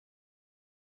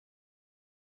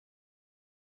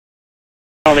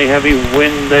Only heavy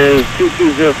wind is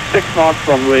 2206 knots,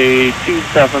 runway 27,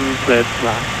 cleared to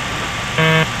land.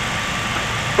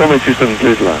 Runway 27,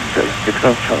 cleared to land, 6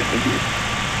 South Charlie, thank you.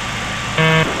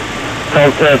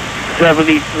 Delta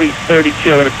 7332,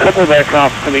 I've got a couple of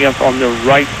aircraft coming up on the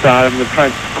right side. I'm going to try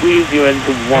and squeeze you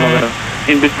into one of them,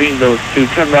 in between those two.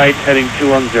 Turn right, heading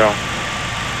 210.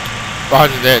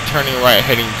 Roger that, turning right,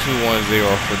 heading 210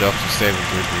 for Delta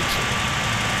 7332.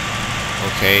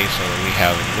 Okay, so we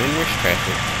have numerous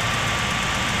traffic.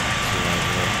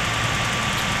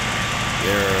 210.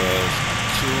 There's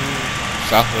two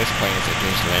Southwest planes that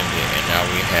just landed, and now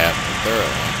we have the third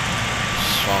one.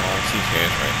 Strong on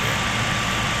TKS right there.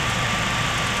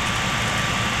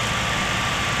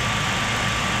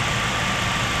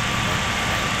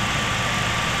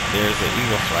 There's an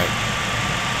Eagle flight.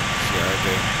 See right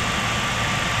there.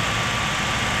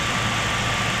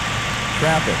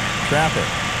 Traffic.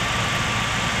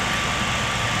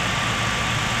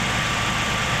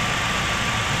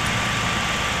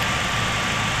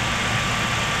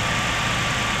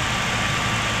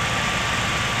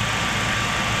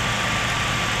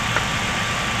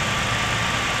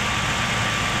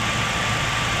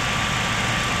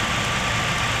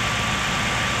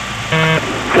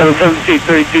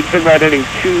 77332, turn right, heading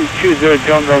 220,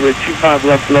 John runway 25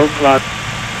 left, low cloud.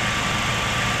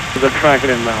 The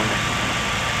tracking inbound.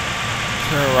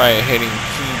 Turn right, heading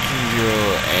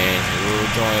 220, and we'll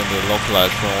join the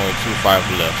localized runway 25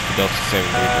 left for Delta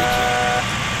 7332.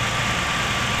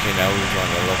 Okay, now we'll join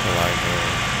the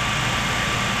localizer.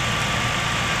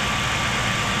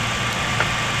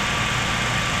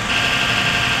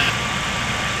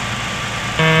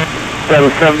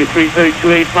 7332,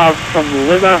 8 miles from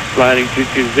Lima, flying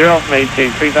 220, maintain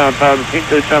 3,000 pounds of peak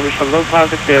to establish from low cloud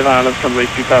to clear islands from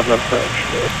runway 25 left approach.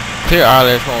 Clear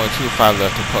islands runway 25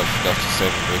 left approach for Delta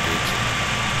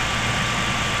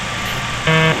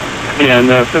 7332.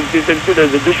 And 7332,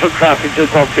 there's additional traffic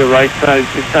just off to your right side,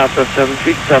 to Southwest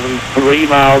 737, 3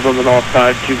 miles on the north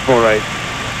side, 248.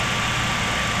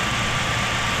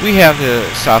 We have the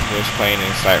Southwest plane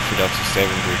in sight for Delta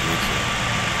 7332.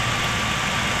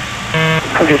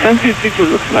 Okay, 7332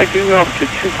 looks like you're off to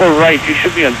 24 right. You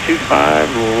should be on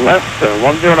 25 left, sir.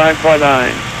 109.9.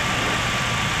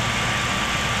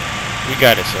 We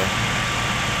got it, sir.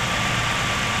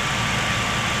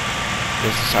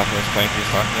 This is the Southwest plane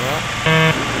he's talking about.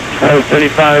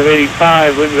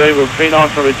 3585, wind variable 3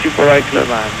 knots from a 24 right clear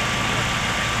line.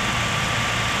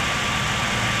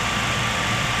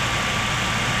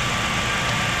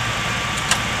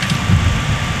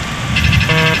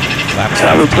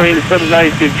 Tower plane is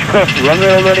 790, did you cross the runway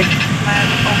already?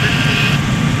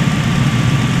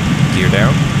 Gear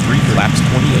down, 3 flaps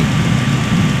 28.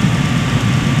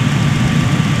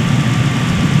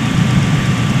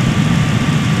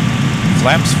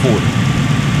 Flaps 40.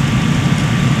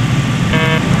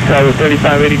 Tower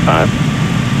 3585.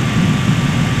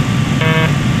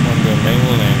 On the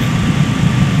manual landing.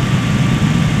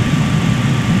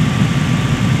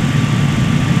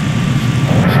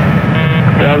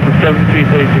 That was a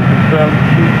 7332, confirm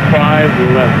 25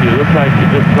 left. You look like you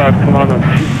just about come on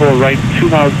 24 right,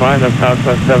 2 miles behind us,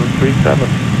 Southwest 737.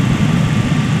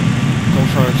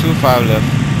 Confirm 25 left.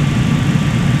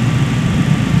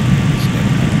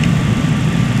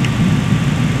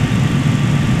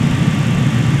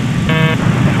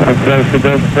 That's for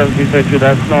Delta 7332,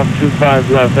 that's not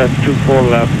 25 left, that's 24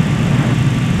 left.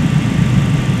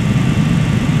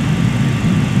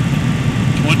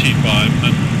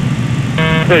 25.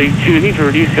 So you need to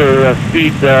reduce your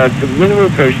speed to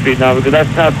minimum approach speed now, because that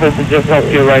Southwest is just off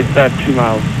to your right side 2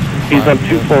 miles. He's on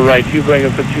 24 right, you bring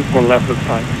him for 24 left this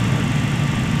time.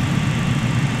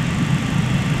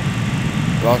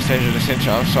 Los Angeles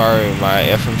Central, I'm sorry, my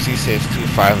FMC says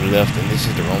 25 left, and this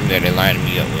is the room that they lined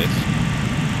me up with.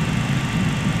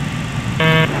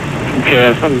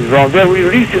 Okay, something's wrong there. We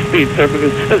reduced your speed, sir,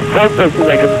 because Southwest is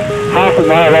like half a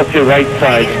mile off your right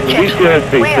side. Reduce your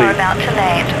airspeed, we are about to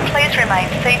land. Please remain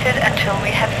seated until we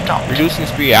have stopped. Reducing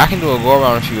speed, I can do a go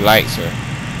around if you like, sir.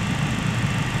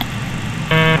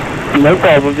 No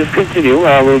problem, just continue.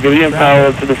 We'll give you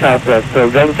power to the southwest. So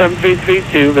Delta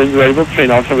 7332, then variable 3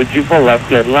 knots over 24 left,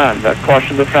 clear to land.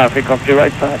 Caution the traffic off your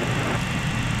right side.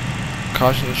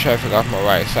 Caution the traffic off my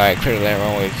right side, clear to land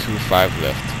runway 25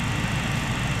 left.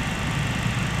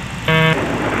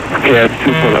 Yeah, it's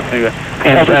 24 left, anyway.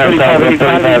 And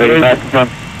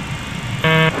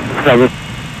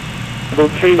so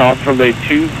 3 knots from the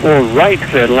 24 right,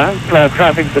 clear to land.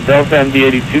 Traffic's the Delta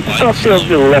MD-82. Just off to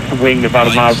the left wing, about a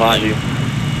mile behind you.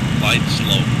 Light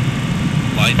slow.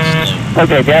 Light slow.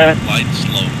 Okay, got it. Light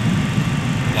slow.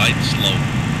 Light slow.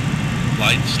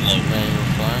 Light slow.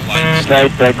 Light Right,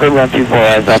 slope. that could run 24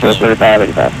 as up at 35,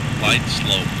 85. Light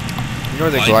slope. Ignore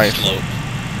the Light glide slope.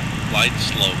 slope. Light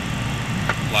slope.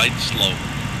 Light slope.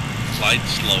 Light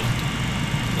slope.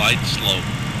 Light slope.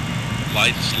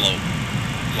 Light slope.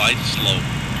 Light slope.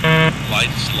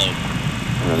 Light slope.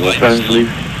 Los Angeles,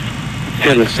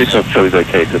 Taylor speaks up shows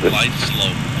okay to the Light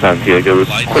slope. Santiago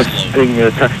Light requesting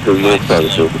taxi to the north side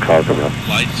of the car coming up.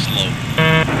 Light slope.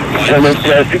 Taylor,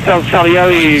 6 Charlie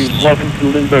Alley, welcome to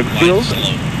Lindbergh Field.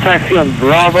 Taxi on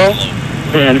Bravo,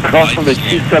 and cross from the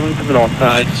 27 to the north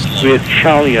side with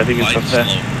Charlie, I think it's up there.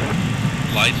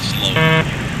 Light slope.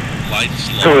 Light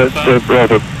slope. So that's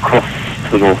Bravo cross to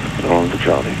the north on the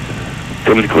Charlie. Do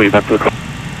you want me to call you back to the car?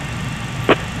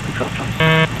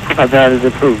 That is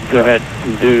approved. Go ahead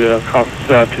and do cross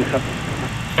 27.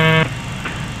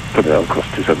 Put it on cross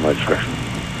 27 my discretion.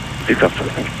 6 up, I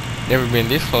think. Never been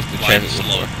this close to Light traffic slope.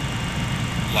 before.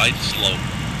 Light slope.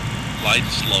 Light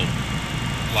slope.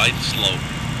 Light slope.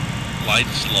 Light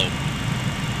slope.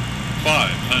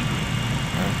 500.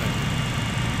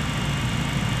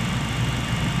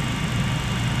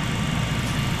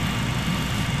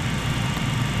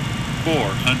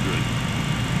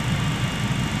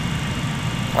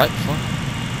 400. Right front.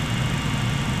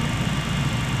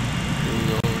 Here we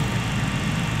go.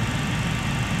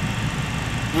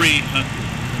 300.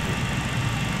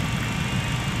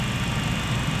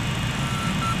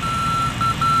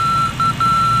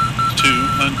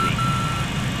 200.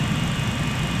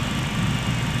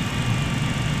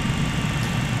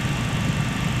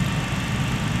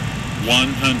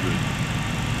 100.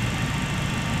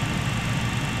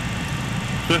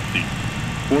 50.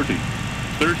 40.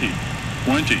 30.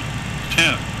 20.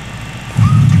 10.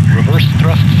 Reverse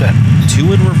thrust set.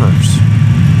 2 in reverse.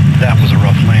 That was a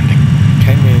rough landing.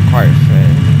 Came in quite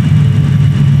fast.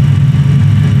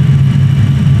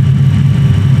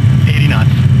 80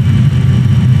 knots.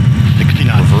 60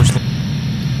 knots. Reverse.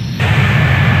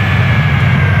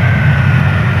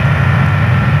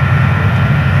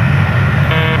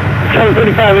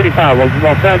 735, 85, well,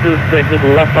 Los Angeles, they did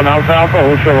the left on Alpha Alpha,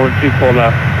 hold short over 24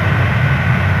 left.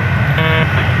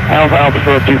 Alpha Alpha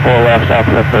for 24 left,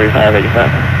 Alpha 35, 85.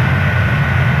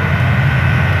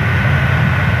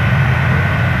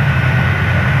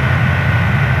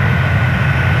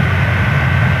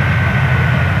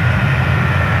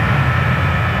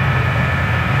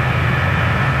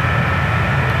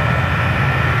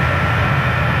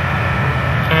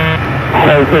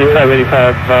 So 35,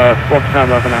 85, what's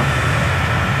time over now?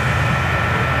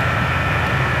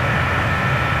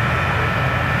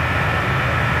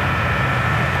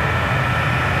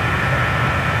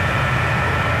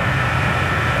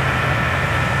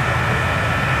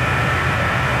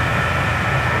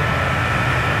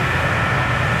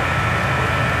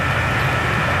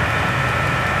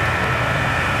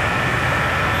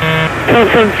 Code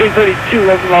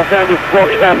 332, over Los Angeles, Port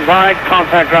stand by,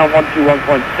 contact ground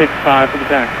 121.65 for the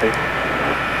taxi.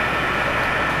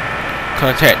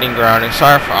 Contacting ground, and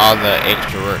sorry for all the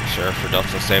extra work, sir, for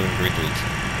Delta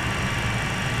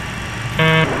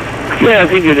 7332. Yeah, I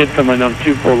think you did someone on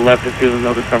 24 left if you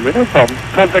notice somebody. No problem.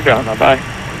 Contact ground now, bye.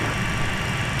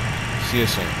 See you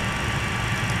soon.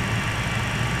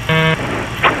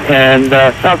 And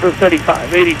Southwest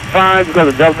 35, 85, go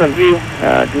to Delta View.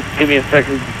 Just give me a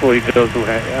second before he goes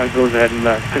ahead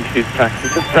and continues taxi.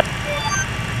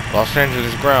 Los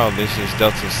Angeles ground, this is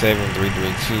Delta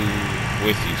 7332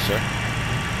 with you, sir.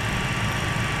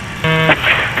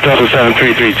 Delta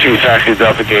 7332, taxi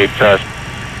Delta Gate,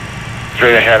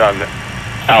 straight ahead on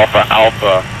Alpha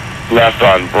Alpha, left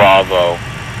on Bravo,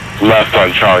 left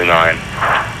on Charlie 9.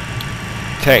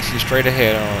 Taxi straight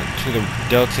ahead on to the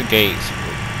Delta gates,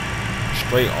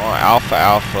 straight on Alpha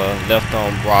Alpha, left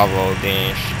on Bravo,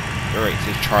 then straight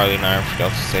to Charlie 9 for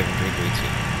Delta 7332.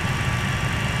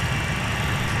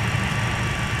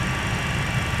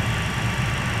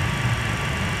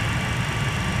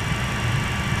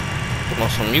 Put on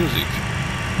some music.